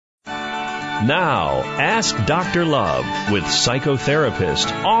Now, Ask Dr. Love with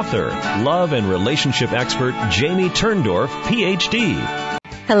psychotherapist, author, love and relationship expert Jamie Turndorf, Ph.D.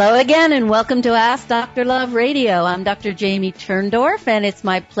 Hello again, and welcome to Ask Dr. Love Radio. I'm Dr. Jamie Turndorf, and it's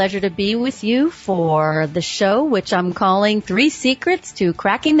my pleasure to be with you for the show, which I'm calling 3 Secrets to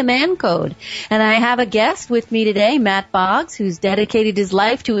Cracking the Man Code. And I have a guest with me today, Mat Boggs, who's dedicated his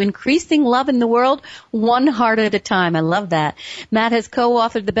life to increasing love in the world one heart at a time. I love that. Mat has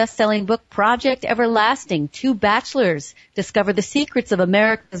co-authored the best-selling book, Project Everlasting, 2 Bachelors Discover the Secrets of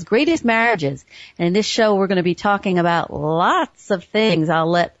America's Greatest Marriages. And in this show, we're going to be talking about lots of things.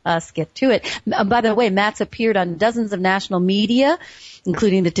 I'll let us get to it. By the way, Matt's appeared on dozens of national media,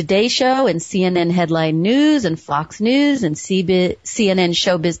 including the Today Show and CNN Headline News and Fox News and CNN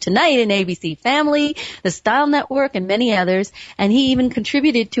Showbiz Tonight and ABC Family, the Style Network, and many others. And he even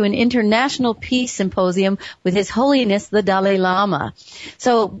contributed to an international peace symposium with His Holiness the Dalai Lama.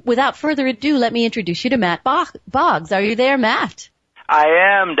 So without further ado, let me introduce you to Mat Boggs. Are you there, Matt?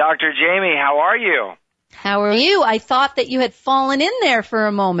 I am, Dr. Jamie. How are you? How are you? I thought that you had fallen in there for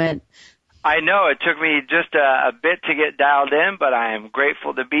a moment. I know. It took me just a bit to get dialed in, but I am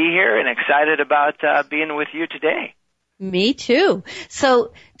grateful to be here and excited about being with you today. Me too.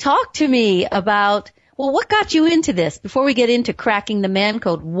 So talk to me about, well, what got you into this? Before we get into cracking the man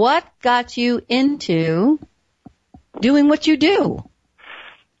code, what got you into doing what you do?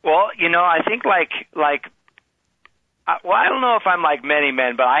 Well, you know, I think well, I don't know if I'm like many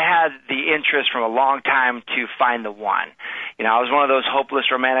men, but I had the interest from a long time to find the one. You know, I was one of those hopeless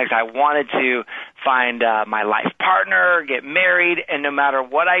romantics. I wanted to find my life partner, get married, and no matter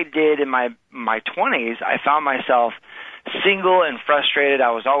what I did in my 20s, I found myself single and frustrated.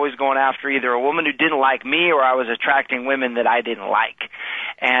 I was always going after either a woman who didn't like me or I was attracting women that I didn't like.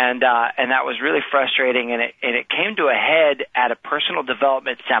 And that was really frustrating, and it came to a head at a personal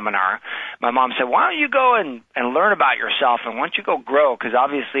development seminar. My mom said, why don't you go and learn about yourself, and why don't you go grow, because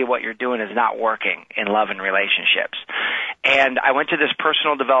obviously what you're doing is not working in love and relationships. And I went to this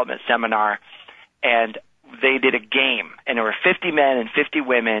personal development seminar, and they did a game, and there were 50 men and 50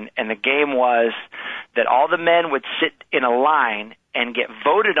 women, and the game was that all the men would sit in a line and get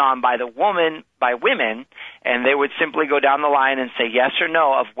voted on by women, and they would simply go down the line and say yes or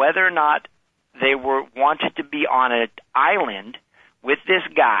no of whether or not they wanted to be on an island with this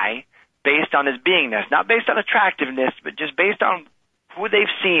guy based on his beingness, not based on attractiveness, but just based on who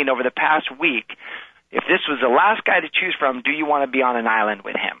they've seen over the past week. If this was the last guy to choose from, do you want to be on an island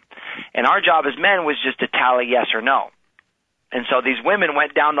with him? And our job as men was just to tally yes or no. And so these women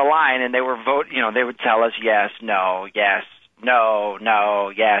went down the line and they would tell us yes, no, yes, no,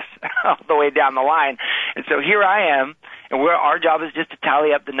 no, yes, all the way down the line. And so here I am, and our job is just to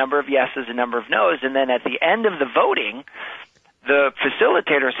tally up the number of yeses and number of no's. And then at the end of the voting, the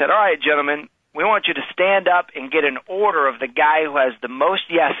facilitator said, all right, gentlemen, we want you to stand up and get an order of the guy who has the most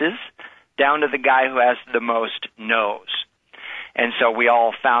yeses down to the guy who has the most no's. And so we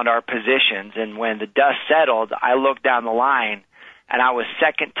all found our positions, and when the dust settled, I looked down the line, and I was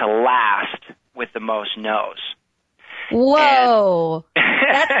second to last with the most no's. Whoa.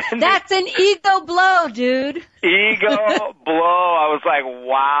 That's an ego blow, dude. Ego blow. I was like,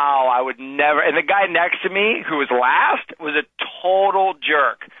 wow, I would never. And the guy next to me, who was last, was a total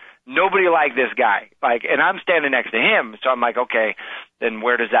jerk. Nobody liked this guy. And I'm standing next to him, so I'm like, okay, then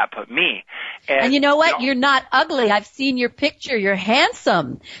where does that put me? And you know what? You're not ugly. I've seen your picture. You're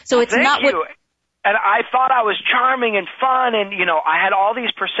handsome. So it's not what. And I thought I was charming and fun, and I had all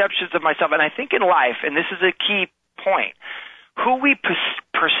these perceptions of myself. And I think in life, and this is a key point, who we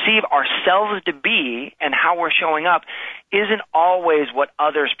perceive ourselves to be and how we're showing up isn't always what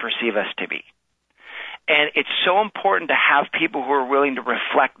others perceive us to be. And it's so important to have people who are willing to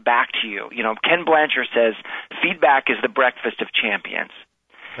reflect back to you. Ken Blanchard says, feedback is the breakfast of champions.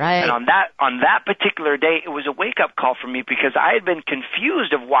 Right. And on that particular day, it was a wake-up call for me because I had been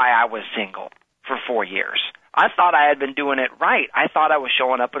confused of why I was single for 4 years. I thought I had been doing it right. I thought I was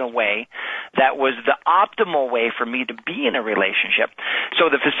showing up in a way that was the optimal way for me to be in a relationship. So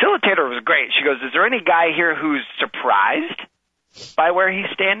the facilitator was great. She goes, is there any guy here who's surprised by where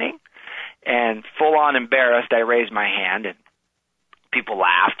he's standing? And full on embarrassed, I raised my hand, and people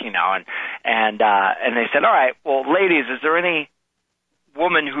laughed, and they said, all right, well, ladies, is there any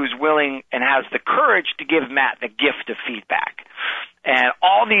woman who's willing and has the courage to give Matt the gift of feedback? And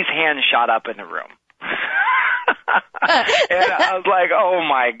all these hands shot up in the room. And I was like, oh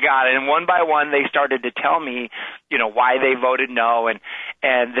my God. And one by one, they started to tell me, why they voted no. And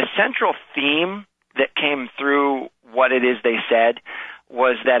the central theme that came through what it is they said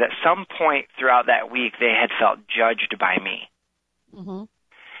was that at some point throughout that week, they had felt judged by me. Mm-hmm.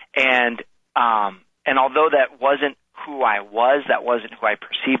 And And although that wasn't who I was, that wasn't who I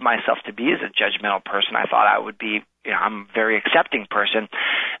perceived myself to be as a judgmental person, I thought I would be, I'm a very accepting person.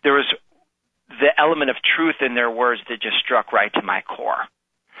 There was the element of truth in their words that just struck right to my core.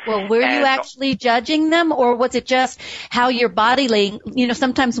 Well, were you actually judging them, or was it just how your body language,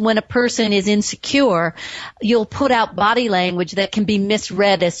 sometimes when a person is insecure, you'll put out body language that can be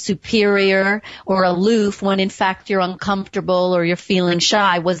misread as superior or aloof when in fact you're uncomfortable or you're feeling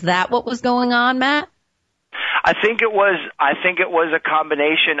shy. Was that what was going on, Matt? I think it was a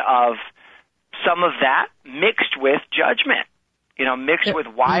combination of some of that mixed with judgment, mixed with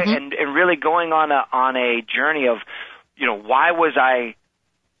why, and really going on a journey of, why was I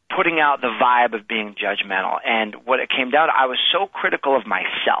putting out the vibe of being judgmental? And what it came down to, I was so critical of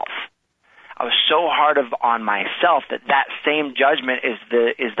myself. I was so hard on myself that same judgment is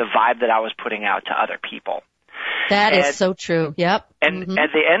the vibe that I was putting out to other people. That is so true. Yep. And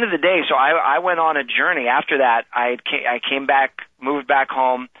at the end of the day, so I went on a journey. After that, I came back, moved back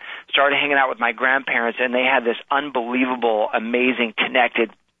home, started hanging out with my grandparents, and they had this unbelievable, amazing,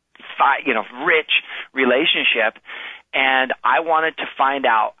 connected, rich relationship. And I wanted to find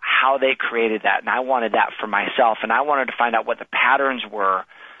out how they created that, and I wanted that for myself, and I wanted to find out what the patterns were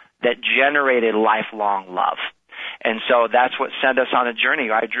that generated lifelong love. And so that's what sent us on a journey.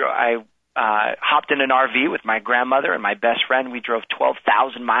 I hopped in an RV with my grandmother and my best friend. We drove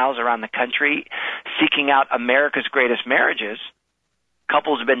 12,000 miles around the country seeking out America's greatest marriages.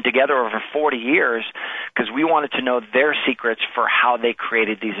 Couples have been together over 40 years because we wanted to know their secrets for how they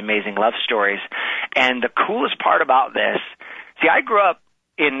created these amazing love stories. And the coolest part about this, I grew up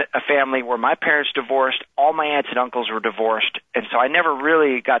in a family where my parents divorced, all my aunts and uncles were divorced, and so I never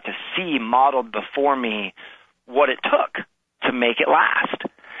really got to see modeled before me what it took to make it last.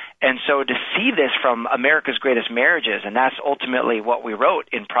 And so to see this from America's Greatest Marriages, and that's ultimately what we wrote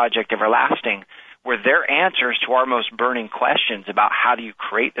in Project Everlasting, were their answers to our most burning questions about how do you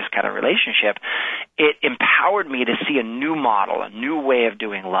create this kind of relationship, it empowered me to see a new model, a new way of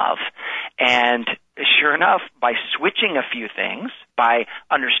doing love. And sure enough, by switching a few things, by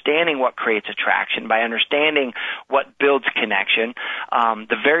understanding what creates attraction, by understanding what builds connection,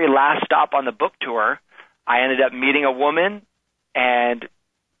 the very last stop on the book tour, I ended up meeting a woman and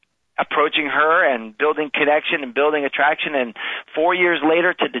approaching her and building connection and building attraction. And 4 years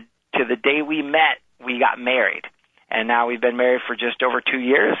later to the day we met, we got married. And now we've been married for just over 2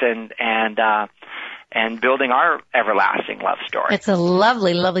 years and building our everlasting love story. It's a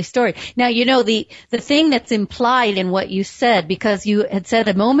lovely, lovely story. Now, the thing that's implied in what you said, because you had said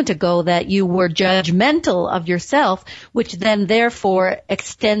a moment ago that you were judgmental of yourself, which then therefore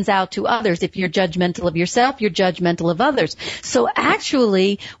extends out to others. If you're judgmental of yourself, you're judgmental of others. So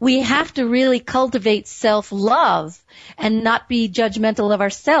actually, we have to really cultivate self-love and not be judgmental of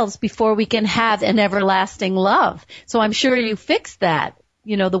ourselves before we can have an everlasting love. So I'm sure you fixed that,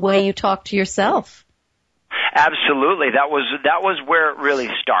 the way you talk to yourself. Absolutely. That was where it really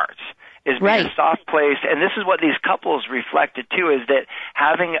starts, is being a soft place. And this is what these couples reflected too, is that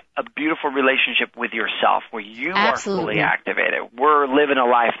having a beautiful relationship with yourself where you are fully activated. We're living a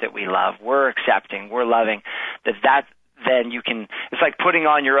life that we love. We're accepting. We're loving. That then you can, it's like putting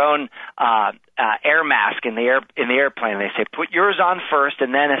on your own air mask in the airplane. They say put yours on first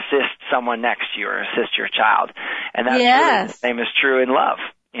and then assist someone next to you or assist your child. And that's really the same is true in love.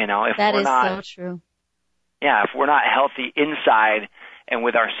 If that we're is not, so true. Yeah, if we're not healthy inside and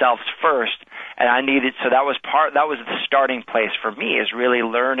with ourselves first, and that was the starting place for me, is really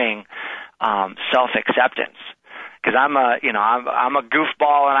learning self-acceptance. Because I'm a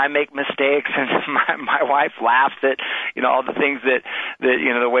goofball and I make mistakes, and my wife laughs at all the things that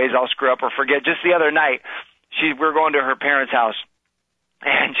the ways I'll screw up or forget. Just the other night, we were going to her parents' house,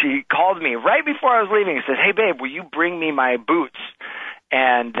 and she called me right before I was leaving and says, "Hey babe, will you bring me my boots?"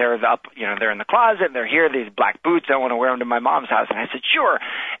 And they're they're in the closet, and they're here, these black boots. I want to wear them to my mom's house. And I said, sure.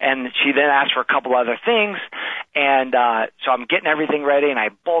 And she then asked for a couple other things. And so I'm getting everything ready, and I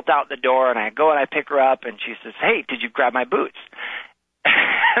bolt out the door, and I go and I pick her up, and she says, hey, did you grab my boots?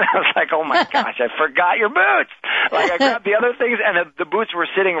 And I was like, oh my gosh, I forgot your boots. Like I grabbed the other things, and the boots were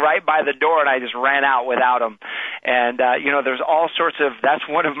sitting right by the door, and I just ran out without them. And there's all sorts of, that's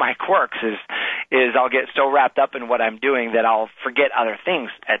one of my quirks is I'll get so wrapped up in what I'm doing that I'll forget other things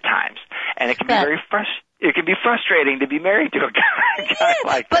at times. And it can be it can be frustrating to be married to a guy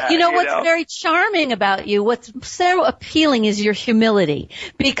like that. But what's very charming about you, what's so appealing is your humility.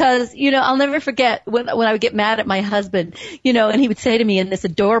 Because, I'll never forget when I would get mad at my husband, and he would say to me in this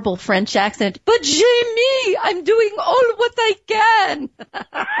adorable French accent, but Jamie, I'm doing all what I can.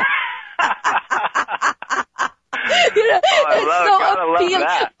 Gotta love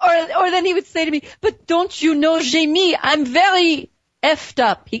that. Or then he would say to me, but don't you know, Jamie, I'm very effed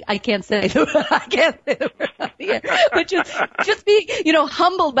up. I can't say the word. Yeah. But just be,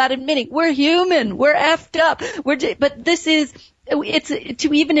 humble about admitting we're human, we're effed up. But this is, it's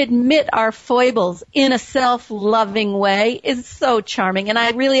to even admit our foibles in a self-loving way is so charming. And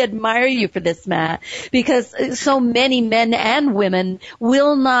I really admire you for this, Matt, because so many men and women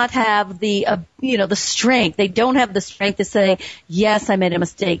will not have the strength. They don't have the strength to say, yes, I made a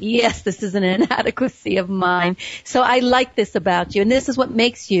mistake. Yes, this is an inadequacy of mine. So I like this about you. And this is what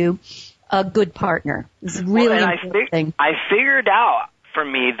makes you a good partner. It's really important thing. I figured out, for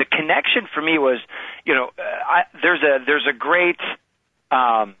me, the connection for me was, there's a great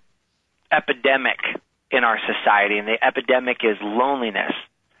epidemic in our society, and the epidemic is loneliness.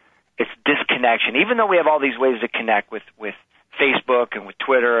 It's disconnection. Even though we have all these ways to connect with Facebook and with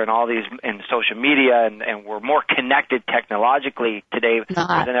Twitter and all these and social media, and we're more connected technologically today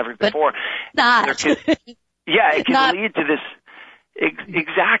than ever before. It can lead to this.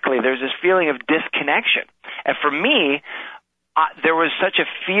 Exactly. There's this feeling of disconnection. And for me, there was such a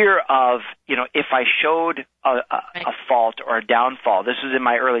fear of, if I showed a fault or a downfall, this was in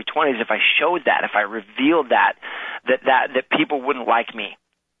my early 20s, if I showed that, if I revealed that people wouldn't like me.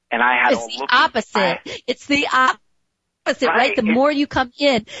 And I had It's the opposite. It's the opposite, right? The more you come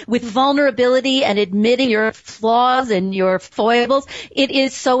in with vulnerability and admitting your flaws and your foibles, it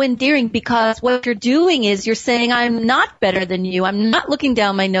is so endearing, because what you're doing is you're saying, I'm not better than you. I'm not looking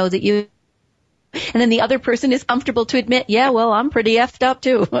down my nose at you. And then the other person is comfortable to admit, yeah, well, I'm pretty effed up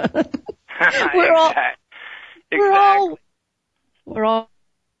too. We're all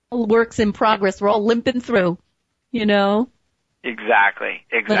works in progress. We're all limping through, Exactly.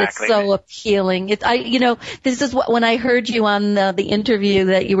 But it's so appealing. This is when I heard you on the interview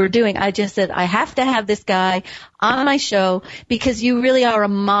that you were doing, I just said, I have to have this guy on my show, because you really are a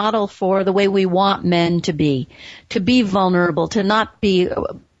model for the way we want men to be vulnerable, to not be,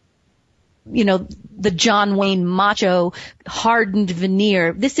 the John Wayne macho hardened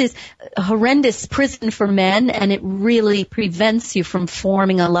veneer. This is a horrendous prison for men, and it really prevents you from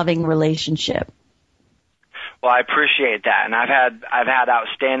forming a loving relationship. Well, I appreciate that, and I've had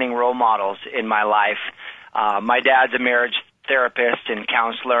outstanding role models in my life. My dad's a marriage therapist and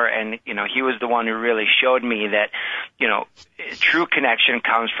counselor, and he was the one who really showed me that true connection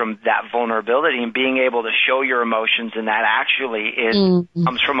comes from that vulnerability and being able to show your emotions, and that actually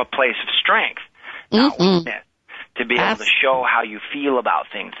comes from a place of strength, not weakness. To be able to show how you feel about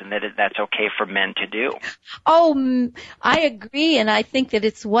things, and that's okay for men to do. Oh, I agree, and I think that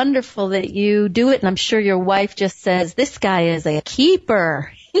it's wonderful that you do it, and I'm sure your wife just says, this guy is a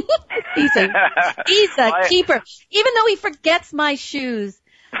keeper. He's a keeper. Even though he forgets my shoes,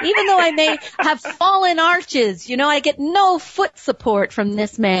 even though I may have fallen arches, I get no foot support from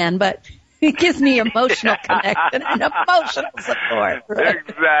this man, but it gives me emotional connection and emotional support. Right?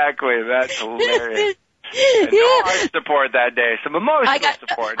 Exactly. That's hilarious. No arch support that day. Some emotional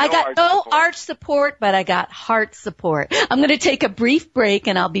support. I got no arch support, but I got heart support. I'm going to take a brief break,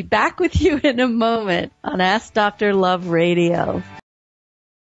 and I'll be back with you in a moment on Ask Dr. Love Radio.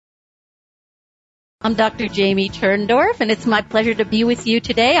 I'm Dr. Jamie Turndorf, and it's my pleasure to be with you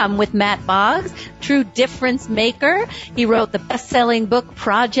today. I'm with Mat Boggs, true difference maker. He wrote the best-selling book,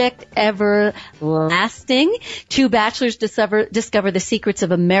 Project Everlasting. 2 bachelors discover the secrets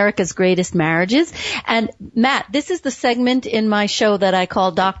of America's greatest marriages. And Matt, this is the segment in my show that I call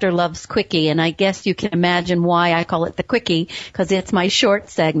Dr. Love's Quickie, and I guess you can imagine why I call it the Quickie, because it's my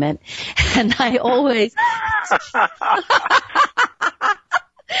short segment. And I always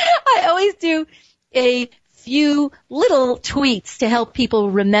do a few little tweets to help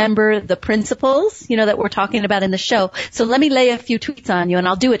people remember the principles, that we're talking about in the show. So let me lay a few tweets on you, and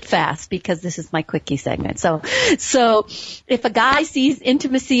I'll do it fast because this is my quickie segment. So if a guy sees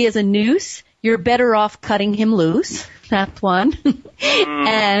intimacy as a noose, you're better off cutting him loose. That's one.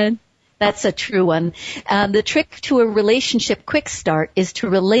 And that's a true one. The trick to a relationship quick start is to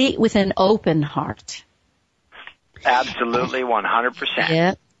relate with an open heart. Absolutely, 100%.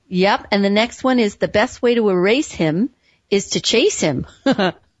 Yeah. Yep, and the next one is the best way to erase him is to chase him. Ain't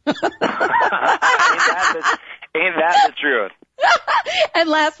that the truth? And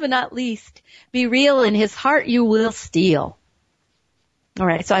last but not least, be real, in his heart you will steal. All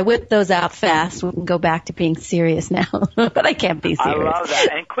right, so I whipped those out fast. We can go back to being serious now, but I can't be serious. I love that,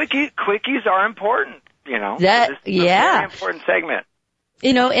 and quickies are important, This is a very important segment.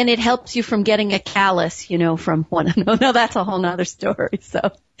 And it helps you from getting a callus, from one. No, that's a whole nother story.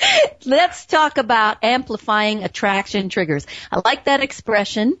 So let's talk about amplifying attraction triggers. I like that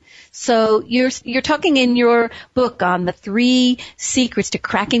expression. So you're talking in your book on the 3 secrets to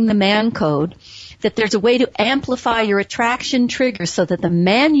cracking the man code, that there's a way to amplify your attraction triggers so that the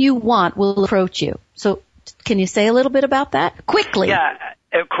man you want will approach you. So can you say a little bit about that? Quickly. Yeah,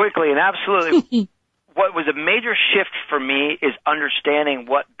 quickly and absolutely. What was a major shift for me is understanding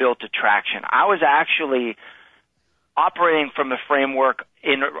what built attraction. I was actually operating from the framework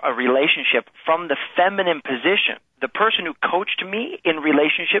in a relationship from the feminine position. The person who coached me in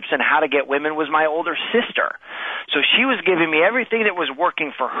relationships and how to get women was my older sister. So she was giving me everything that was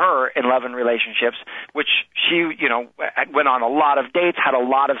working for her in love and relationships, which she, went on a lot of dates, had a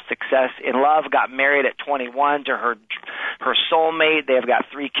lot of success in love, got married at 21 to her soulmate. They've got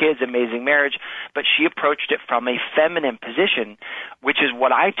 3 kids, amazing marriage. But she approached it from a feminine position, which is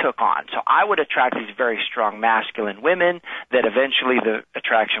what I took on. So I would attract these very strong masculine women that eventually the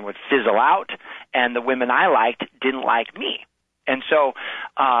attraction would fizzle out, and the women I liked didn't like me. And so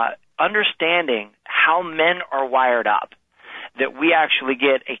understanding how men are wired up, that we actually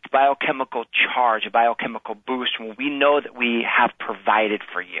get a biochemical charge, a biochemical boost when we know that we have provided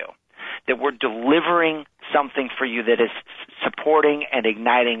for you, that we're delivering something for you that is supporting and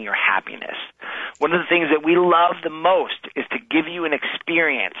igniting your happiness. One of the things that we love the most is to give you an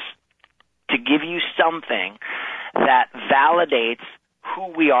experience, to give you something that validates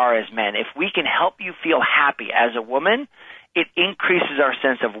who we are as men. If we can help you feel happy as a woman, it increases our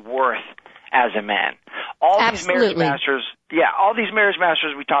sense of worth as a man. All these marriage masters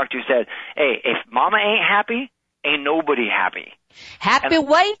we talked to said, hey, if mama ain't happy, ain't nobody happy. Happy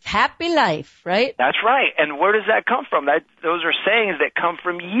wife, happy life, right? That's right. And where does that come from? Those are sayings that come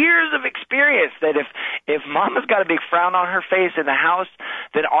from years of experience, that if mama's got a big frown on her face in the house,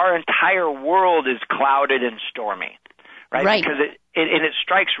 then our entire world is clouded and stormy. Right? Because it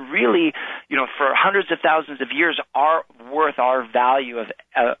strikes really, for hundreds of thousands of years, our worth, our value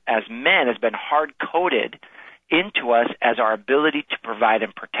as men has been hard-coded into us as our ability to provide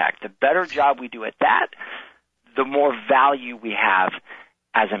and protect. The better job we do at that, the more value we have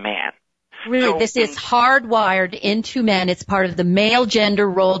as a man. Really, this is hardwired into men. It's part of the male gender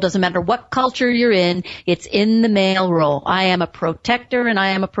role. Doesn't matter what culture you're in, it's in the male role. I am a protector and I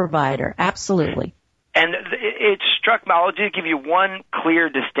am a provider. Absolutely. And it struck me, I'll just give you one clear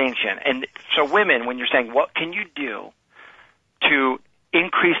distinction. And so women, when you're saying, what can you do to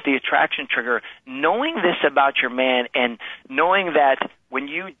increase the attraction trigger, knowing this about your man and knowing that when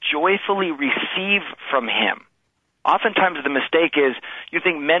you joyfully receive from him, oftentimes the mistake is you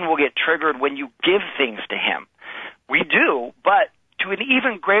think men will get triggered when you give things to him. We do, but to an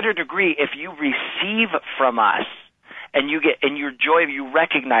even greater degree, if you receive from us, and your joy, you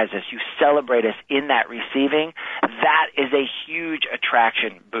recognize us, you celebrate us in that receiving, that is a huge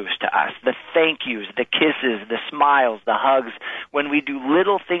attraction boost to us. The thank yous, the kisses, the smiles, the hugs, when we do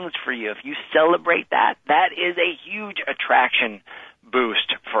little things for you, if you celebrate that, that is a huge attraction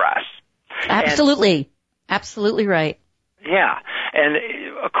boost for us. Absolutely. Absolutely right. Yeah. And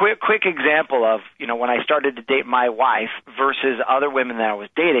a quick example of, when I started to date my wife versus other women that I was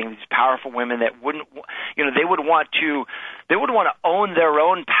dating, these powerful women that wouldn't, they would want to own their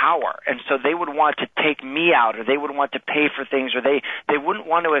own power. And so they would want to take me out, or they would want to pay for things, or they wouldn't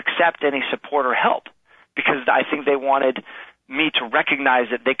want to accept any support or help because I think they wanted me to recognize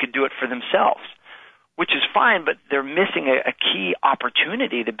that they could do it for themselves, which is fine, but they're missing a key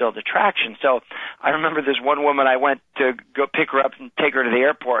opportunity to build attraction. So I remember this one woman, I went to go pick her up and take her to the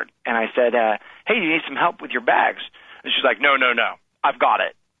airport, and I said, hey, do you need some help with your bags? And she's like, no, I've got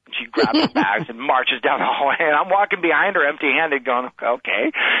it. And she grabs her bags and marches down the hallway, and I'm walking behind her empty-handed going,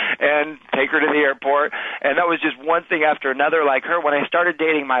 okay, and take her to the airport. And that was just one thing after another like her. When I started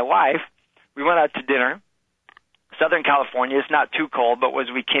dating my wife, we went out to dinner. Southern California, it's not too cold, but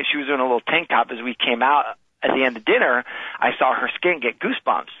she was in a little tank top. As we came out at the end of dinner, I saw her skin get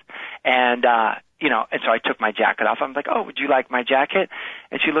goosebumps. And, and so I took my jacket off. I'm like, oh, would you like my jacket?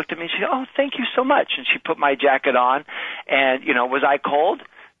 And she looked at me and she said, oh, thank you so much. And she put my jacket on. And, was I cold?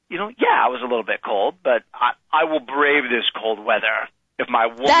 Yeah, I was a little bit cold, but I will brave this cold weather. If my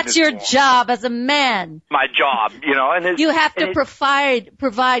woman That's your job as a man. My job, and you have to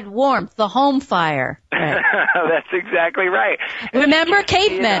provide warmth, the home fire. Right. That's exactly right. Remember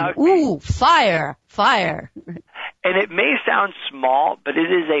cavemen? Ooh, fire. And it may sound small, but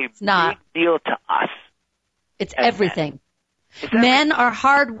it is a big deal to us. It's everything. Men are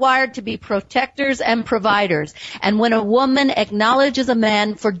hardwired to be protectors and providers. And when a woman acknowledges a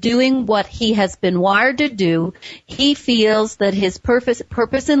man for doing what he has been wired to do, he feels that his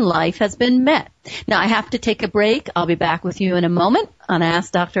purpose in life has been met. Now, I have to take a break. I'll be back with you in a moment on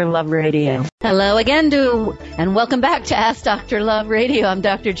Ask Dr. Love Radio. Hello again, and welcome back to Ask Dr. Love Radio. I'm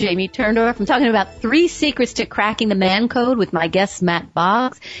Dr. Jamie Turndorf. I'm talking about 3 secrets to cracking the man code with my guest, Mat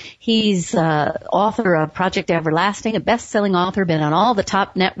Boggs. He's author of Project Everlasting, a best-selling author, been on all the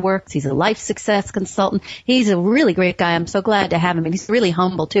top networks. He's a life success consultant. He's a really great guy. I'm so glad to have him. And he's really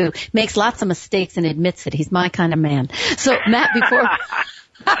humble, too. Makes lots of mistakes and admits it. He's my kind of man. So, Matt,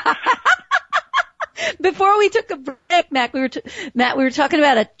 before we took a break, Matt, we were talking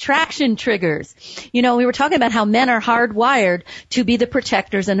about attraction triggers. We were talking about how men are hardwired to be the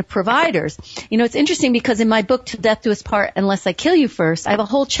protectors and the providers. It's interesting because in my book, Till Death Do Us Part, Unless I Kill You First, I have a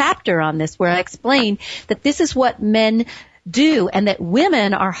whole chapter on this where I explain that this is what men do, and that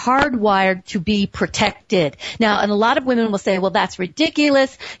women are hardwired to be protected. Now, and a lot of women will say, well, that's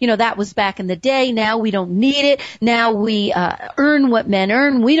ridiculous. That was back in the day. Now we don't need it. Now we earn what men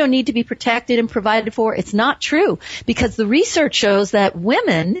earn. We don't need to be protected and provided for. It's not true, because the research shows that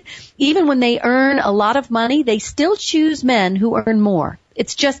women, even when they earn a lot of money, they still choose men who earn more.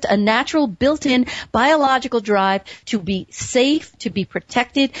 It's just a natural, built-in biological drive to be safe, to be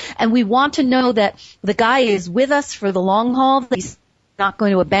protected, and we want to know that the guy is with us for the long haul, that he's not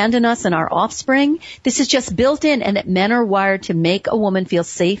going to abandon us and our offspring. This is just built in, and that men are wired to make a woman feel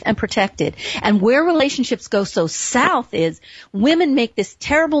safe and protected. And where relationships go so south is women make this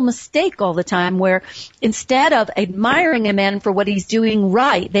terrible mistake all the time where instead of admiring a man for what he's doing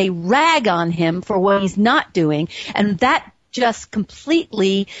right, they rag on him for what he's not doing, and that just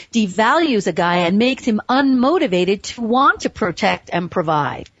completely devalues a guy and makes him unmotivated to want to protect and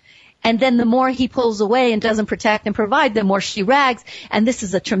provide. And then the more he pulls away and doesn't protect and provide, the more she rags. And this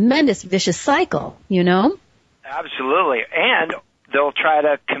is a tremendous vicious cycle, Absolutely. And they'll try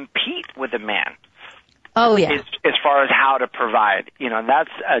to compete with a man. Oh, yeah. As far as how to provide. And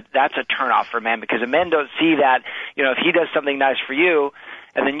that's a turnoff for men, because the men don't see that, if he does something nice for you,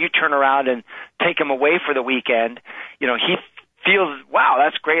 and then you turn around and take him away for the weekend, he feels, wow,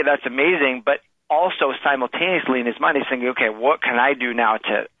 that's great, that's amazing, but also simultaneously in his mind he's thinking, okay, what can I do now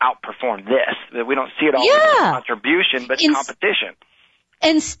to outperform this? That we don't see it all as contribution, but competition.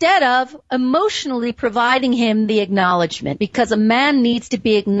 Instead of emotionally providing him the acknowledgement, because a man needs to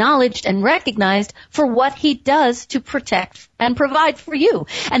be acknowledged and recognized for what he does to protect and provide for you.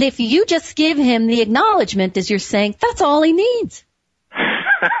 And if you just give him the acknowledgement, as you're saying, that's all he needs.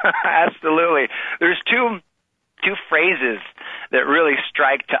 Absolutely. There's two phrases that really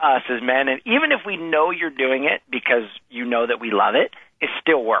strike to us as men, and even if we know you're doing it because you know that we love it, it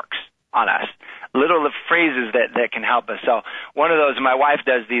still works on us. Little phrases that can help us. So one of those, my wife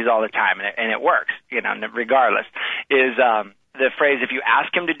does these all the time, and it works, regardless, is the phrase, if you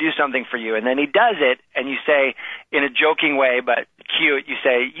ask him to do something for you and then he does it, and you say in a joking way but cute, you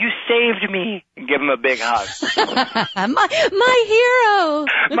say, you saved me, and give him a big hug. my hero.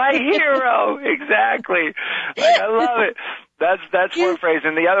 My hero, exactly. I love it. That's one phrase.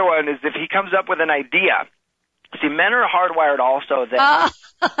 And the other one is if he comes up with an idea. See, men are hardwired also that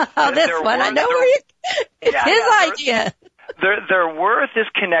this one, I know where it's his idea. Their worth is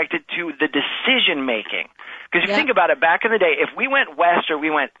connected to the decision making. Because if you think about it, back in the day, if we went west or we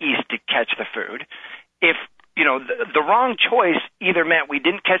went east to catch the food, if the wrong choice either meant we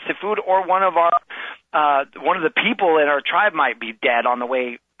didn't catch the food, or one of the people in our tribe might be dead on the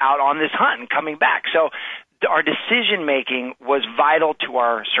way out on this hunt and coming back. So our decision making was vital to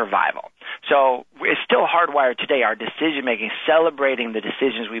our survival. So it's still hardwired today, our decision making, celebrating the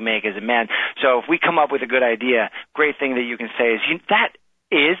decisions we make as a man. So if we come up with a good idea, great thing that you can say is, that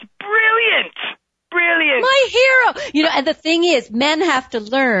is brilliant. Brilliant. My hero. And the thing is, men have to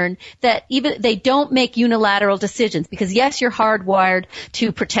learn that even they don't make unilateral decisions, because yes, you're hardwired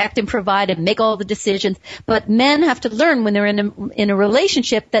to protect and provide and make all the decisions, but men have to learn when they're in a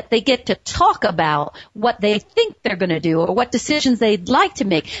relationship that they get to talk about what they think they're going to do or what decisions they'd like to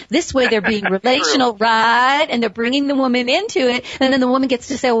make. This way they're being relational, right? And they're bringing the woman into it, and then the woman gets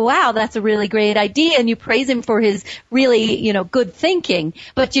to say, wow, that's a really great idea, and you praise him for his really, good thinking,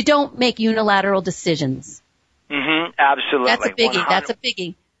 but you don't make unilateral decisions. Absolutely. That's a biggie. That's a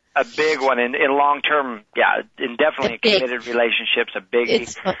biggie. A big one in long term, in definitely in committed relationships, a biggie.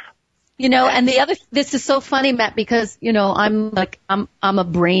 And this is so funny, Matt, because, I'm a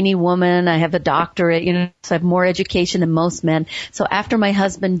brainy woman. I have a doctorate, so I have more education than most men. So after my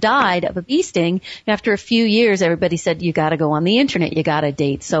husband died of a bee sting, after a few years, everybody said, you got to go on the internet. You got to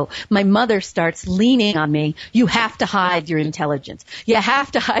date. So my mother starts leaning on me. You have to hide your intelligence. You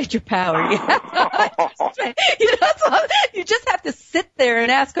have to hide your power. You have to hide so you just have to sit there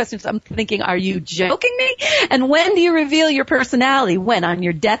and ask questions. I'm thinking, are you joking me? And when do you reveal your personality? When? On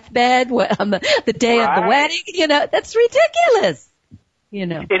your deathbed? On the day of the wedding? That's ridiculous.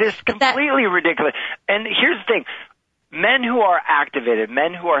 It is completely ridiculous. And here's the thing. Men who are activated,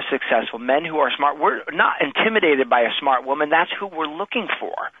 men who are successful, men who are smart, we're not intimidated by a smart woman. That's who we're looking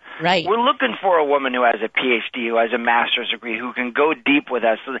for. Right. We're looking for a woman who has a PhD, who has a master's degree, who can go deep with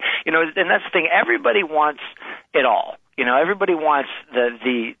us. So, and that's the thing. Everybody wants it all. Everybody wants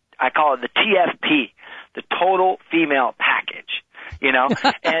I call it the TFP, the total female package.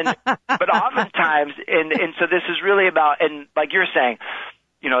 But oftentimes, and so this is really about, and like you're saying,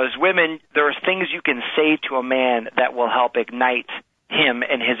 as women, there are things you can say to a man that will help ignite him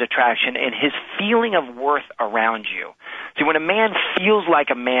and his attraction and his feeling of worth around you. See, when a man feels like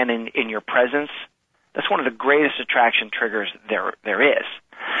a man in your presence, that's one of the greatest attraction triggers there is.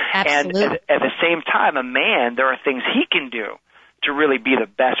 Absolutely. And at the same time, a man, there are things he can do to really be the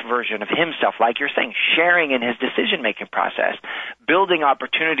best version of himself, like you're saying, sharing in his decision-making process, building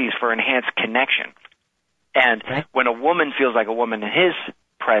opportunities for enhanced connection. And when a woman feels like a woman in his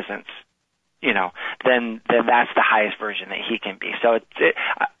presence, then that's the highest version that he can be. So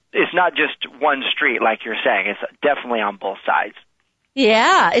it's not just one street, like you're saying. It's definitely on both sides.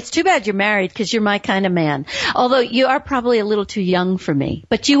 Yeah, it's too bad you're married because you're my kind of man. Although you are probably a little too young for me,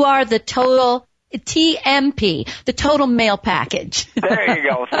 but you are the total TMP, the total male package. There you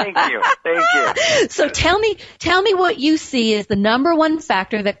go. Thank you. So tell me what you see is the number one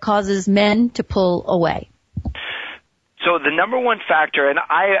factor that causes men to pull away. So the number one factor, and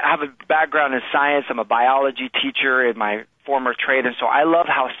I have a background in science. I'm a biology teacher in my former trade, and so I love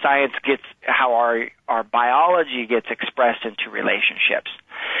how our biology gets expressed into relationships.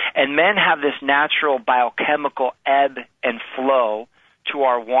 And men have this natural biochemical ebb and flow to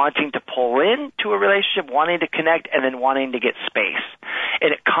our wanting to pull into a relationship, wanting to connect, and then wanting to get space.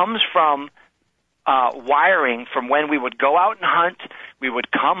 And it comes from wiring from when we would go out and hunt, we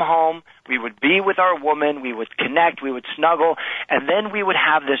would come home, we would be with our woman, we would connect, we would snuggle, and then we would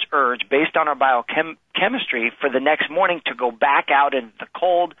have this urge based on our biochemistry for the next morning to go back out in the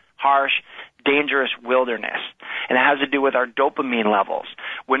cold, harsh, dangerous wilderness. And it has to do with our dopamine levels.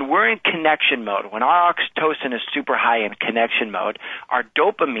 When we're in connection mode, when our oxytocin is super high in connection mode, our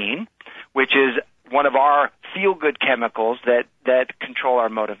dopamine, which is one of our feel-good chemicals that control our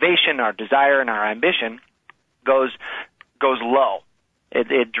motivation, our desire, and our ambition, goes low.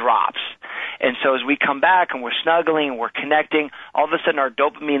 It drops. And so as we come back and we're snuggling and we're connecting, all of a sudden our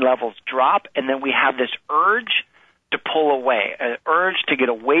dopamine levels drop, and then we have this urge to pull away, an urge to get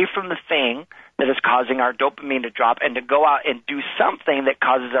away from the thing that is causing our dopamine to drop and to go out and do something that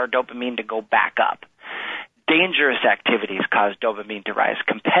causes our dopamine to go back up. Dangerous activities cause dopamine to rise.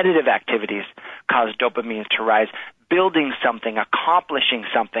 Competitive activities cause dopamine to rise. Building something, accomplishing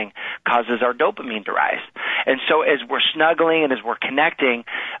something causes our dopamine to rise. And so as we're snuggling and as we're connecting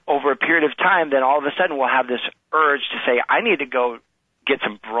over a period of time, then all of a sudden we'll have this urge to say, I need to go get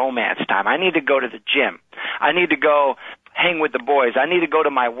some bromance time. I need to go to the gym. I need to go hang with the boys. I need to go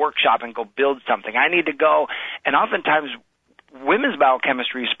to my workshop and go build something. I need to go. And oftentimes women's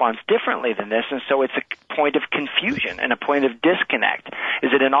biochemistry responds differently than this, and so it's a point of confusion and a point of disconnect.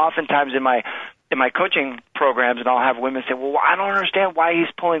 Is it? And oftentimes in my coaching programs, and I'll have women say, well, I don't understand why he's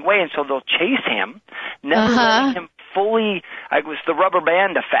pulling away, and so they'll chase him, never letting him fully, it was the rubber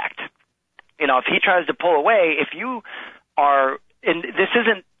band effect. If he tries to pull away, if you are, and this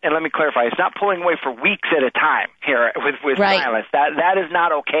isn't, and let me clarify, it's not pulling away for weeks at a time here with silence. That is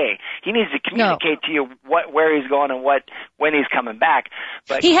not okay. He needs to communicate to you where he's going and when he's coming back.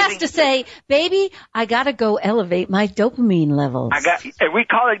 But he has to say, baby, I got to go elevate my dopamine levels. We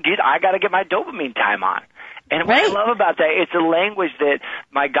call it, I got to get my dopamine time on. And what I love about that, it's a language that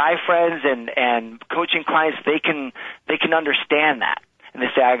my guy friends and coaching clients, they can understand that. And they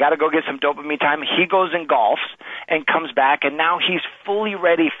say, I got to go get some dopamine time. He goes and golfs and comes back, and now he's fully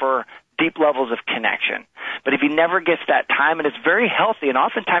ready for deep levels of connection. But if he never gets that time, and it's very healthy, and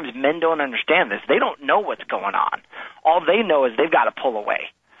oftentimes men don't understand this. They don't know what's going on. All they know is they've got to pull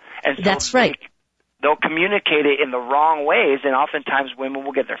away. And so that's right. They'll communicate it in the wrong ways, and oftentimes women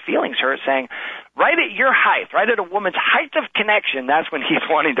will get their feelings hurt saying, right at your height, right at a woman's height of connection, that's when he's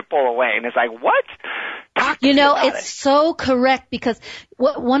wanting to pull away. And it's like, what? Talk You know, it's so correct, because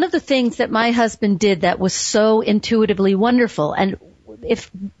one of the things that my husband did that was so intuitively wonderful, and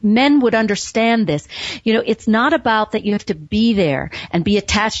if men would understand this, you know, it's not about that you have to be there and be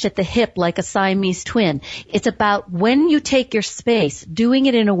attached at the hip like a Siamese twin. It's about when you take your space, doing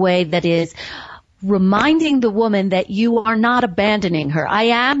it in a way that is reminding the woman that you are not abandoning her. I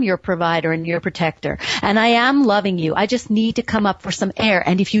am your provider and your protector, and I am loving you. I just need to come up for some air.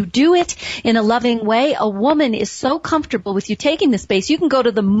 And if you do it in a loving way, a woman is so comfortable with you taking the space, you can go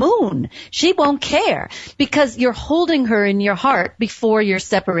to the moon. She won't care, because you're holding her in your heart before you're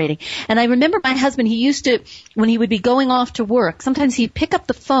separating. And I remember my husband, he used to, when he would be going off to work, sometimes he'd pick up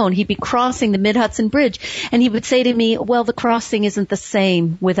the phone, he'd be crossing the Mid-Hudson Bridge, and he would say to me, well, the crossing isn't the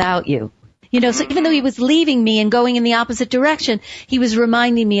same without you. You know, so even though he was leaving me and going in the opposite direction, he was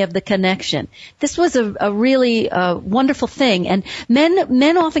reminding me of the connection. This was a really wonderful thing. And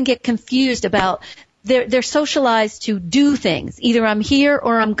men often get confused about they're socialized to do things. Either I'm here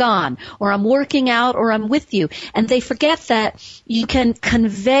or I'm gone, or I'm working out or I'm with you. And they forget that you can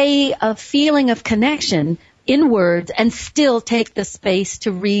convey a feeling of connection in words and still take the space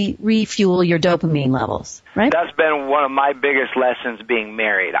to refuel your dopamine levels, right? That's been one of my biggest lessons being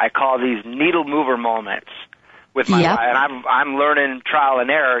married. I call these needle mover moments with my wife, and I'm learning trial and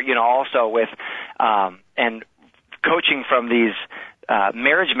error, you know, also with and coaching from these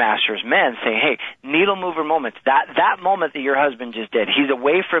marriage masters, men, saying, hey, needle mover moments, that moment that your husband just did, he's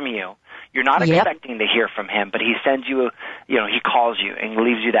away from you. You're not expecting to hear from him, but he sends you, you know, he calls you and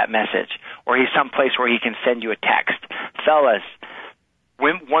leaves you that message, or he's someplace where he can send you a text. Fellas,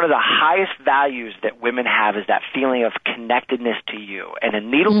 one of the highest values that women have is that feeling of connectedness to you. And a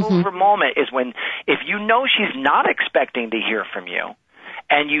needle mover moment is when, if you know she's not expecting to hear from you,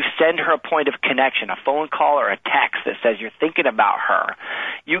 and you send her a point of connection, a phone call or a text that says you're thinking about her,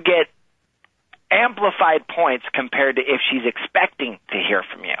 you get amplified points compared to if she's expecting to hear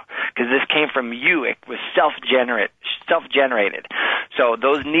from you, because this came from you. It was self-generated. So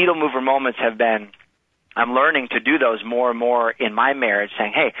those needle mover moments have been, I'm learning to do those more and more in my marriage,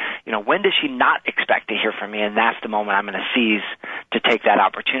 saying, hey, you know, when does she not expect to hear from me? And that's the moment I'm going to seize to take that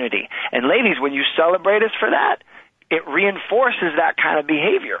opportunity. And ladies, when you celebrate us for that, it reinforces that kind of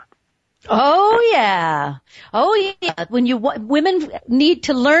behavior. Oh yeah. Women need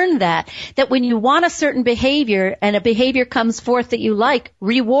to learn that when you want a certain behavior and a behavior comes forth that you like,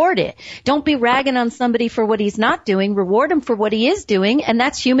 reward it. Don't be ragging on somebody for what he's not doing. Reward him for what he is doing, and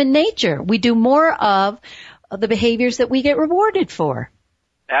that's human nature. We do more of the behaviors that we get rewarded for.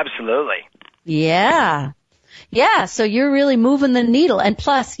 Absolutely. Yeah. Yeah, so you're really moving the needle. And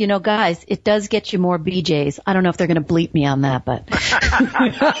plus, you know, guys, it does get you more BJs. I don't know if they're going to bleep me on that, but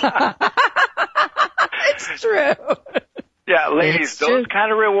it's true. Yeah, ladies, those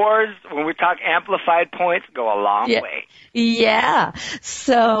kind of rewards, when we talk amplified points, go a long way. Yeah.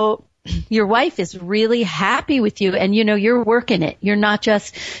 So your wife is really happy with you, and you know, you're working it. You're not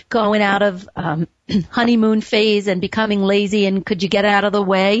just going out of honeymoon phase and becoming lazy and could you get out of the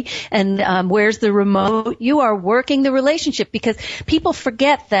way and where's the remote. You are working the relationship, because people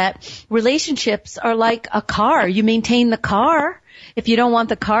forget that relationships are like a car. You maintain the car. If you don't want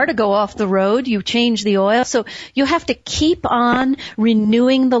the car to go off the road, you change the oil. So you have to keep on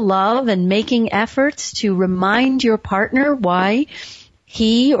renewing the love and making efforts to remind your partner why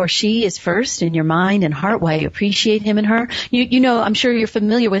he or she is first in your mind and heart, why you appreciate him and her. You know, I'm sure you're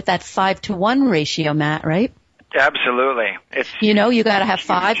familiar with that 5-to-1 ratio, Matt, right? Absolutely. You know, you got to have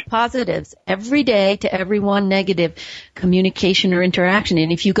 5 positives every day to every 1 negative communication or interaction.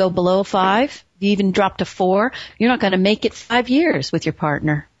 And if you go below 5, you even drop to 4, you're not going to make it 5 years with your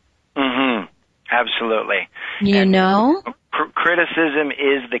partner. Mm-hmm. Absolutely. You know? Criticism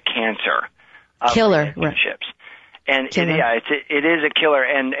is the cancer of relationships. Right. And it is a killer.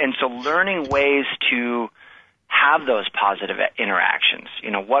 And so learning ways to have those positive interactions.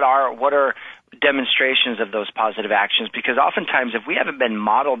 You know, what are demonstrations of those positive actions? Because oftentimes if we haven't been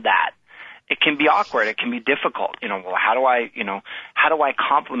modeled that, it can be awkward. It can be difficult. You know, well, how do I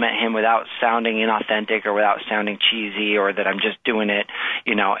compliment him without sounding inauthentic or without sounding cheesy or that I'm just doing it,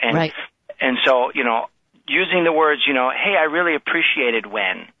 you know, and, right. And so, you know, using the words, you know, hey, I really appreciated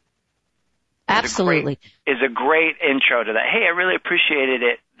when. Absolutely. Is a great intro to that. Hey, I really appreciated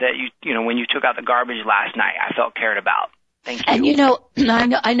it that you know, when you took out the garbage last night, I felt cared about. Thank you. And you know,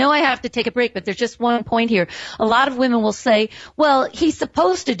 I know I have to take a break, but there's just one point here. A lot of women will say, well, he's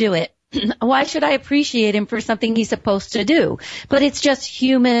supposed to do it. Why should I appreciate him for something he's supposed to do? But it's just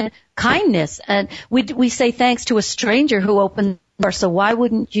human kindness. And we say thanks to a stranger who opened So why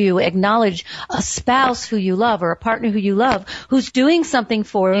wouldn't you acknowledge a spouse who you love or a partner who you love who's doing something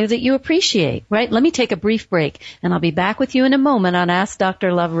for you that you appreciate, right? Let me take a brief break, and I'll be back with you in a moment on Ask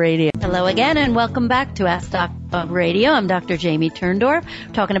Dr. Love Radio. Hello again, and welcome back to Ask Dr. Love Radio. I'm Dr. Jamie Turndorf,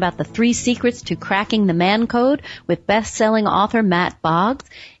 talking about the 3 secrets to cracking the man code with best-selling author Mat Boggs.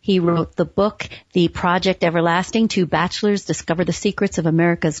 He wrote the book, The Project Everlasting, 2 Bachelors Discover the Secrets of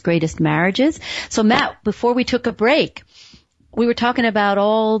America's Greatest Marriages. So, Matt, before we took a break, we were talking about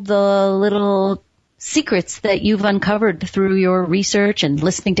all the little secrets that you've uncovered through your research and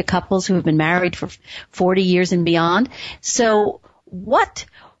listening to couples who have been married for 40 years and beyond. So what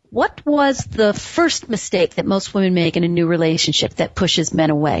was the first mistake that most women make in a new relationship that pushes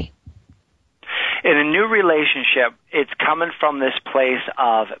men away? In a new relationship, it's coming from this place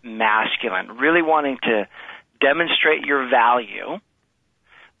of masculine, really wanting to demonstrate your value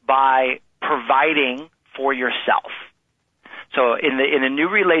by providing for yourself. So in a new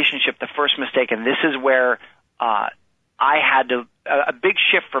relationship, the first mistake, and this is where I had to, a big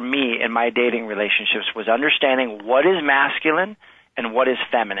shift for me in my dating relationships was understanding what is masculine and what is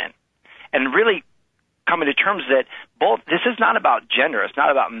feminine. And really coming to terms that this is not about gender, it's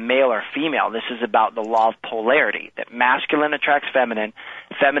not about male or female, this is about the law of polarity, that masculine attracts feminine,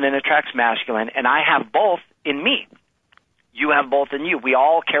 feminine attracts masculine, and I have both in me. You have both in you. We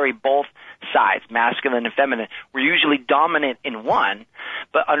all carry both sides, masculine and feminine. We're usually dominant in one,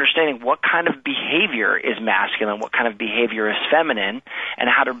 but understanding what kind of behavior is masculine, what kind of behavior is feminine, and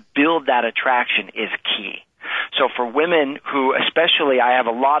how to build that attraction is key. So for women who, especially, I have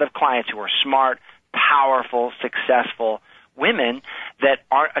a lot of clients who are smart, powerful, successful women that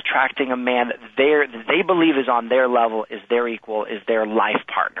aren't attracting a man that they believe is on their level, is their equal, is their life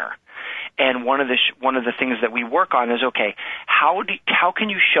partner. And one of the things that we work on is, okay, how can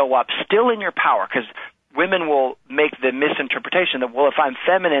you show up still in your power? Because women will make the misinterpretation that, well, if I'm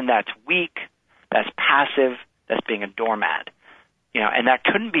feminine, that's weak, that's passive, that's being a doormat. And that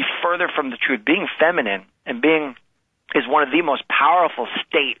couldn't be further from the truth. Being feminine and is one of the most powerful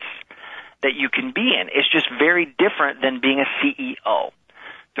states that you can be in. It's just very different than being a CEO.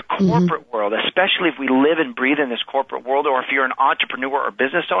 The corporate world, especially if we live and breathe in this corporate world, or if you're an entrepreneur or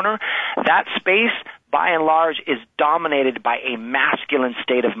business owner, that space, by and large, is dominated by a masculine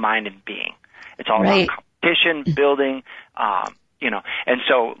state of mind and being. It's all about competition, building, and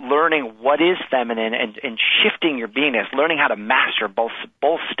so learning what is feminine and shifting your beingness, learning how to master both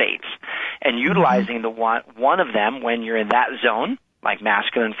states, and utilizing the one of them when you're in that zone, like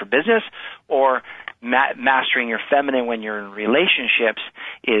masculine for business, or mastering your feminine when you're in relationships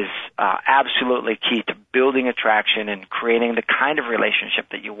is absolutely key to building attraction and creating the kind of relationship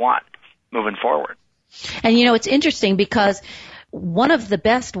that you want moving forward. And it's interesting because one of the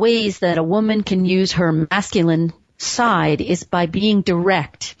best ways that a woman can use her masculine side is by being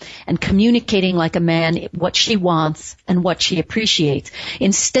direct and communicating like a man what she wants and what she appreciates.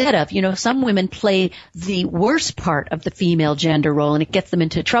 Instead of, some women play the worst part of the female gender role, and it gets them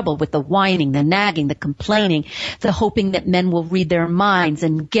into trouble with the whining, the nagging, the complaining, the hoping that men will read their minds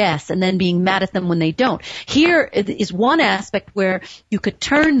and guess, and then being mad at them when they don't. Here is one aspect where you could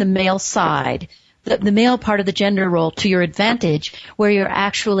turn the male side, the male part of the gender role, to your advantage, where you're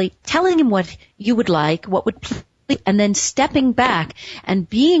actually telling him what you would like, what would please, and then stepping back and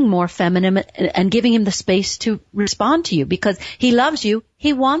being more feminine and giving him the space to respond to you because he loves you.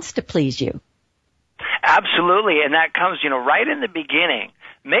 He wants to please you. Absolutely. And that comes, right in the beginning.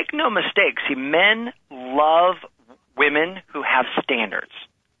 Make no mistake. See, men love women who have standards.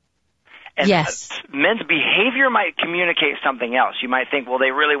 And yes. Men's behavior might communicate something else. You might think, well,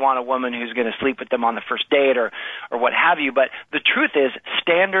 they really want a woman who's going to sleep with them on the first date or what have you. But the truth is,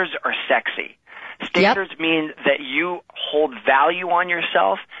 standards are sexy. Standards mean that you hold value on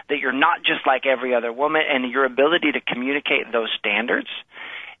yourself, that you're not just like every other woman, and your ability to communicate those standards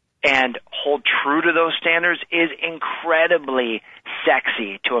and hold true to those standards is incredibly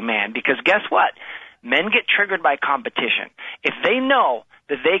sexy to a man. Because guess what? Men get triggered by competition. If they know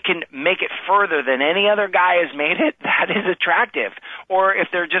that they can make it further than any other guy has made it, that is attractive. Or if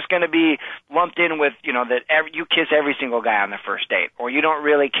they're just going to be lumped in with, that you kiss every single guy on the first date, or you don't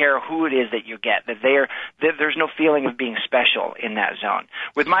really care who it is that you get, that there's no feeling of being special in that zone.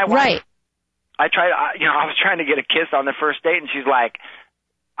 With my wife, I was trying to get a kiss on the first date, and she's like,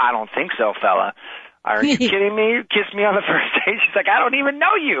 I don't think so, fella. Are you kidding me? You kissed me on the first date? She's like, I don't even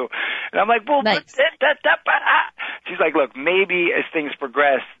know you. And I'm like, well, nice. She's like, look, maybe as things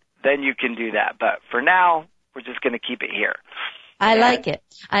progress, then you can do that. But for now, we're just going to keep it here. I like it.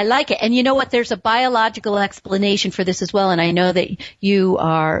 I like it. And you know what? There's a biological explanation for this as well. And I know that you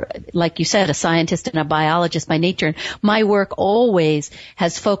are, like you said, a scientist and a biologist by nature. And my work always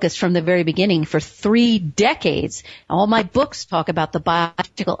has focused from the very beginning for 3 decades. All my books talk about the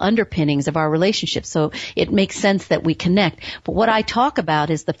biological underpinnings of our relationships. So it makes sense that we connect. But what I talk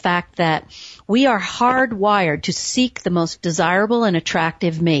about is the fact that we are hardwired to seek the most desirable and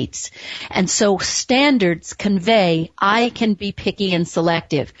attractive mates. And so standards convey, I can be picky and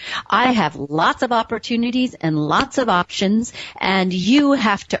selective. I have lots of opportunities and lots of options, and you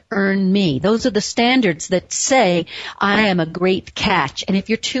have to earn me. Those are the standards that say, I am a great catch. And if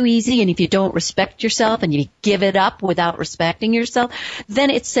you're too easy and if you don't respect yourself and you give it up without respecting yourself,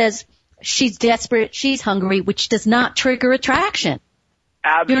 then it says, she's desperate, she's hungry, which does not trigger attraction.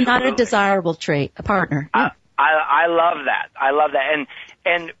 Absolutely. You're not a desirable a partner. I love that. I love that.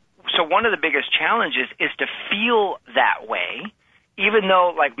 And so one of the biggest challenges is to feel that way, even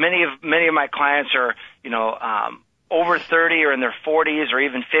though like many of my clients are, over 30 or in their 40s or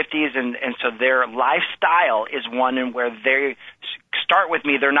even 50s, and so their lifestyle is one in where they start with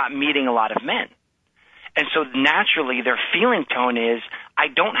me, they're not meeting a lot of men. And so naturally their feeling tone is, I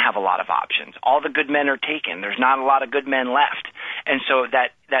don't have a lot of options. All the good men are taken. There's not a lot of good men left. And so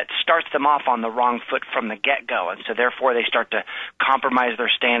that starts them off on the wrong foot from the get-go. And so therefore they start to compromise their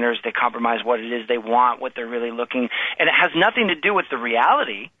standards. They compromise what it is they want, what they're really looking. And it has nothing to do with the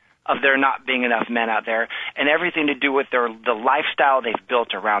reality of there not being enough men out there, and everything to do with the lifestyle they've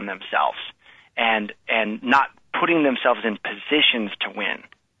built around themselves and not putting themselves in positions to win.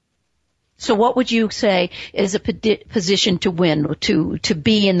 So what would you say is a position to win, to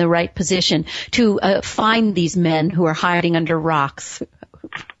be in the right position, to find these men who are hiding under rocks?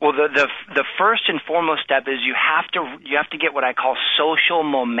 Well, the first and foremost step is you have to get what I call social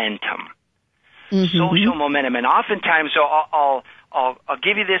momentum. Mm-hmm. Social momentum, and oftentimes, so I'll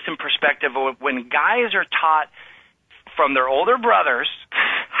give you this in perspective. When guys are taught from their older brothers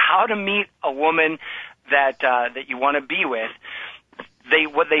how to meet a woman that you want to be with,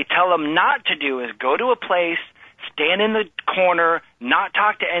 what they tell them not to do is go to a place, stand in the corner, not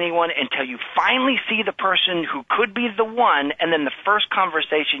talk to anyone until you finally see the person who could be the one, and then the first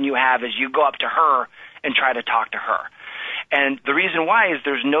conversation you have is you go up to her and try to talk to her. And the reason why is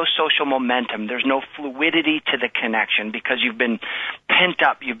there's no social momentum. There's no fluidity to the connection because you've been pent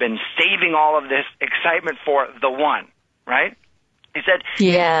up. You've been saving all of this excitement for the one, right? He said,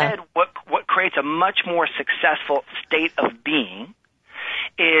 instead, what creates a much more successful state of being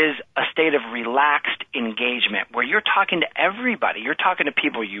is a state of relaxed engagement where you're talking to everybody. You're talking to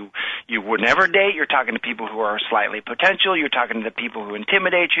people you would never date. You're talking to people who are slightly potential. You're talking to the people who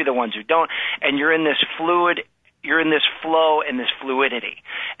intimidate you, the ones who don't. And you're in this flow and this fluidity.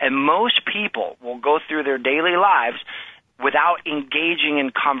 And most people will go through their daily lives without engaging in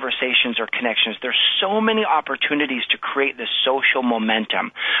conversations or connections. There's so many opportunities to create this social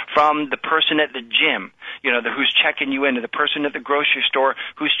momentum, from the person at the gym, who's checking you in, to the person at the grocery store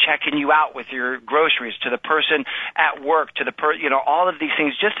who's checking you out with your groceries, to the person at work, to the all of these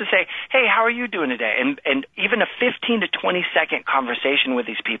things, just to say, hey, how are you doing today? And even a 15 to 20 second conversation with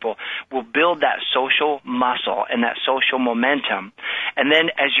these people will build that social muscle and that social momentum. And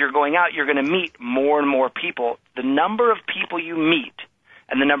then as you're going out, you're going to meet more and more people. The number of people you meet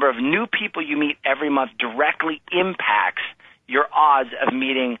and the number of new people you meet every month directly impacts your odds of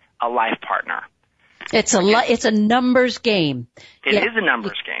meeting a life partner. It's a numbers game. It is a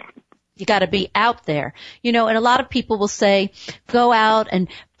numbers game. You got to be out there, and a lot of people will say, go out and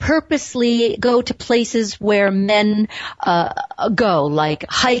purposely go to places where men go, like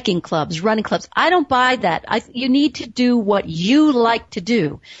hiking clubs, running clubs. I don't buy that. You need to do what you like to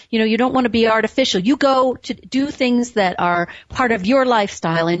do. You don't want to be artificial. You go to do things that are part of your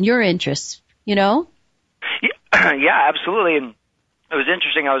lifestyle and your interests, Yeah, absolutely. And it was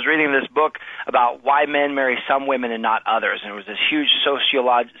interesting. I was reading this book about why men marry some women and not others, and it was this huge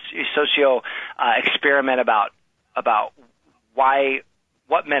socio experiment about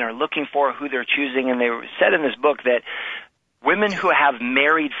what men are looking for, who they're choosing, and they said in this book that women who have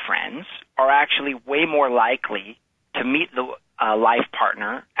married friends are actually way more likely to meet the life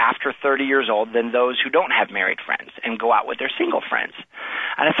partner after 30 years old than those who don't have married friends and go out with their single friends.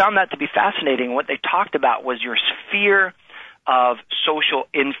 And I found that to be fascinating. What they talked about was your sphere of social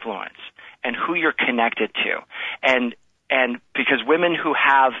influence and who you're connected to. And because women who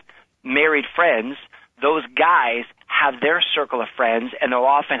have married friends, those guys have their circle of friends, and they'll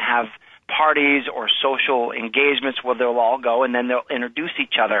often have parties or social engagements where they'll all go, and then they'll introduce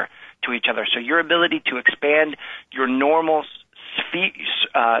each other to each other. So your ability to expand your normal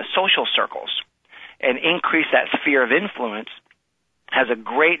social circles and increase that sphere of influence is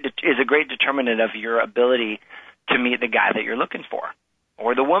a great determinant of your ability to meet the guy that you're looking for,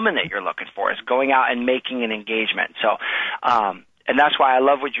 or the woman that you're looking for, is going out and making an engagement. So, and that's why I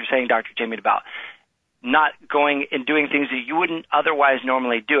love what you're saying, Dr. Jamie, about not going and doing things that you wouldn't otherwise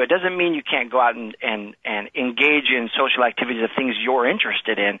normally do. It doesn't mean you can't go out and engage in social activities of things you're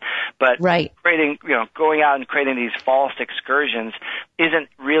interested in, but creating, going out and creating these false excursions isn't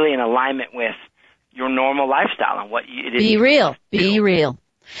really in alignment with your normal lifestyle and what it is. Be real.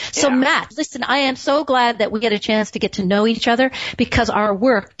 So Matt, listen, I am so glad that we get a chance to get to know each other, because our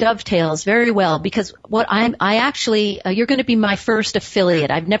work dovetails very well, because you're going to be my first affiliate.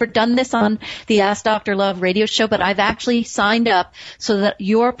 I've never done this on the Ask Dr. Love radio show, but I've actually signed up so that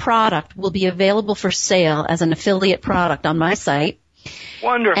your product will be available for sale as an affiliate product on my site.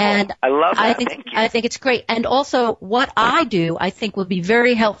 Wonderful. And I love that. Thank you. I think it's great. And also what I do, I think will be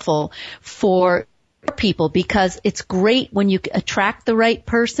very helpful for people, because it's great when you attract the right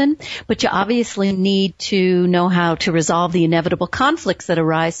person, but you obviously need to know how to resolve the inevitable conflicts that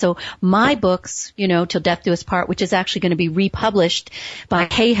arise. So my books, Till Death Do Us Part, which is actually going to be republished by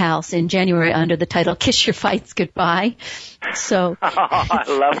Hay House in January under the title Kiss Your Fights Goodbye. So I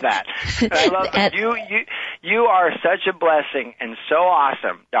love that. I love that. You are such a blessing and so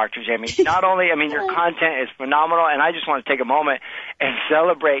awesome, Dr. Jamie. Not only, your content is phenomenal, and I just want to take a moment and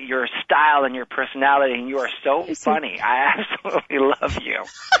celebrate your style and your personality, and you are so funny. I absolutely love you.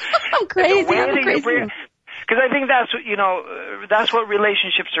 I'm crazy. Because I think that's what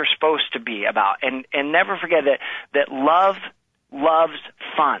relationships are supposed to be about. And never forget that love loves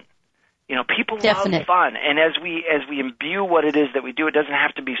fun. People love fun, and as we imbue what it is that we do, it doesn't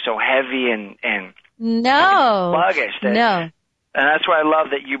have to be so heavy and sluggish. And that's what I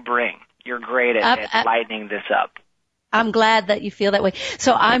love that you bring. You're great at lightening this up. I'm glad that you feel that way.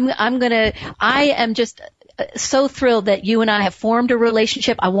 So I am just so thrilled that you and I have formed a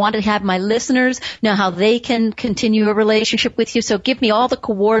relationship. I want to have my listeners know how they can continue a relationship with you. So give me all the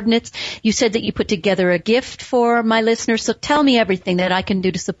coordinates. You said that you put together a gift for my listeners. So tell me everything that I can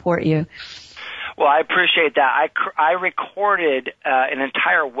do to support you. Well, I appreciate that. I recorded an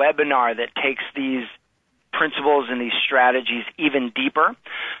entire webinar that takes these principles and these strategies even deeper,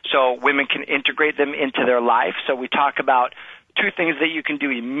 so women can integrate them into their life. So we talk about 2 things that you can do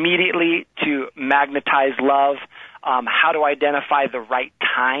immediately to magnetize love, how to identify the right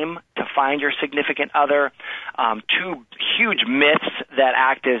time to find your significant other, 2 huge myths that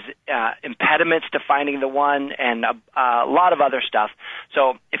act as impediments to finding the one, and a lot of other stuff.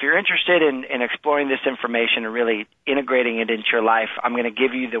 So if you're interested in exploring this information and really integrating it into your life, I'm going to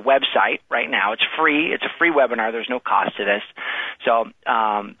give you the website right now. It's free. It's a free webinar. There's no cost to this. So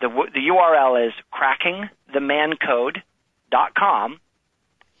the URL is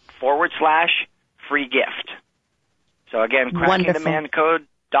crackingthemancode.com/free gift. So again,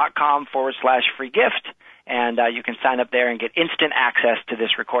 crackingthemancode.com/free gift. And you can sign up there and get instant access to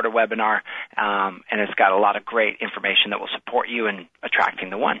this recorded webinar. And it's got a lot of great information that will support you in attracting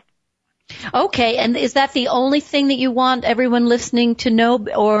the one. Okay, and is that the only thing that you want everyone listening to know,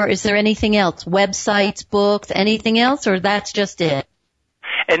 or is there anything else? Websites, books, anything else, or that's just it?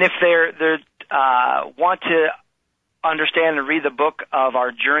 And if they want to understand and read the book of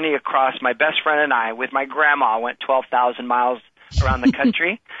our journey across, my best friend and I, with my grandma, went 12,000 miles around the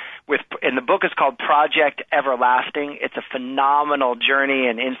country. And the book is called Project Everlasting. It's a phenomenal journey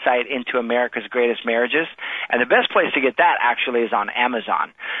and insight into America's greatest marriages. And the best place to get that actually is on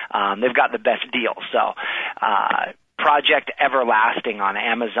Amazon. They've got the best deal. So Project Everlasting on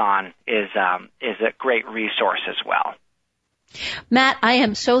Amazon is a great resource as well. Matt, I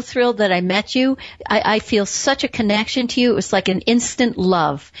am so thrilled that I met you. I feel such a connection to you. It was like an instant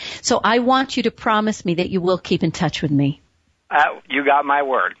love. So I want you to promise me that you will keep in touch with me. You got my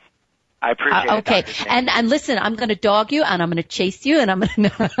word. I appreciate it. Okay. And listen, I'm going to dog you, and I'm going to chase you, and I'm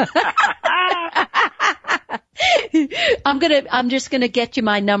just going to get you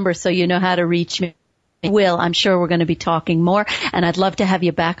my number so you know how to reach me. I'm sure we're going to be talking more, and I'd love to have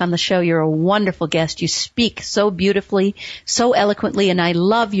you back on the show. You're a wonderful guest. You speak so beautifully, so eloquently, and I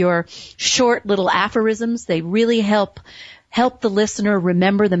love your short little aphorisms. They really help the listener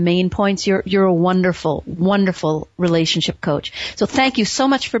remember the main points. You're a wonderful, wonderful relationship coach. So thank you so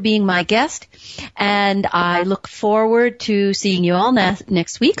much for being my guest, and I look forward to seeing you all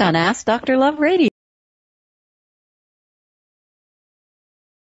next week on Ask Dr. Love Radio.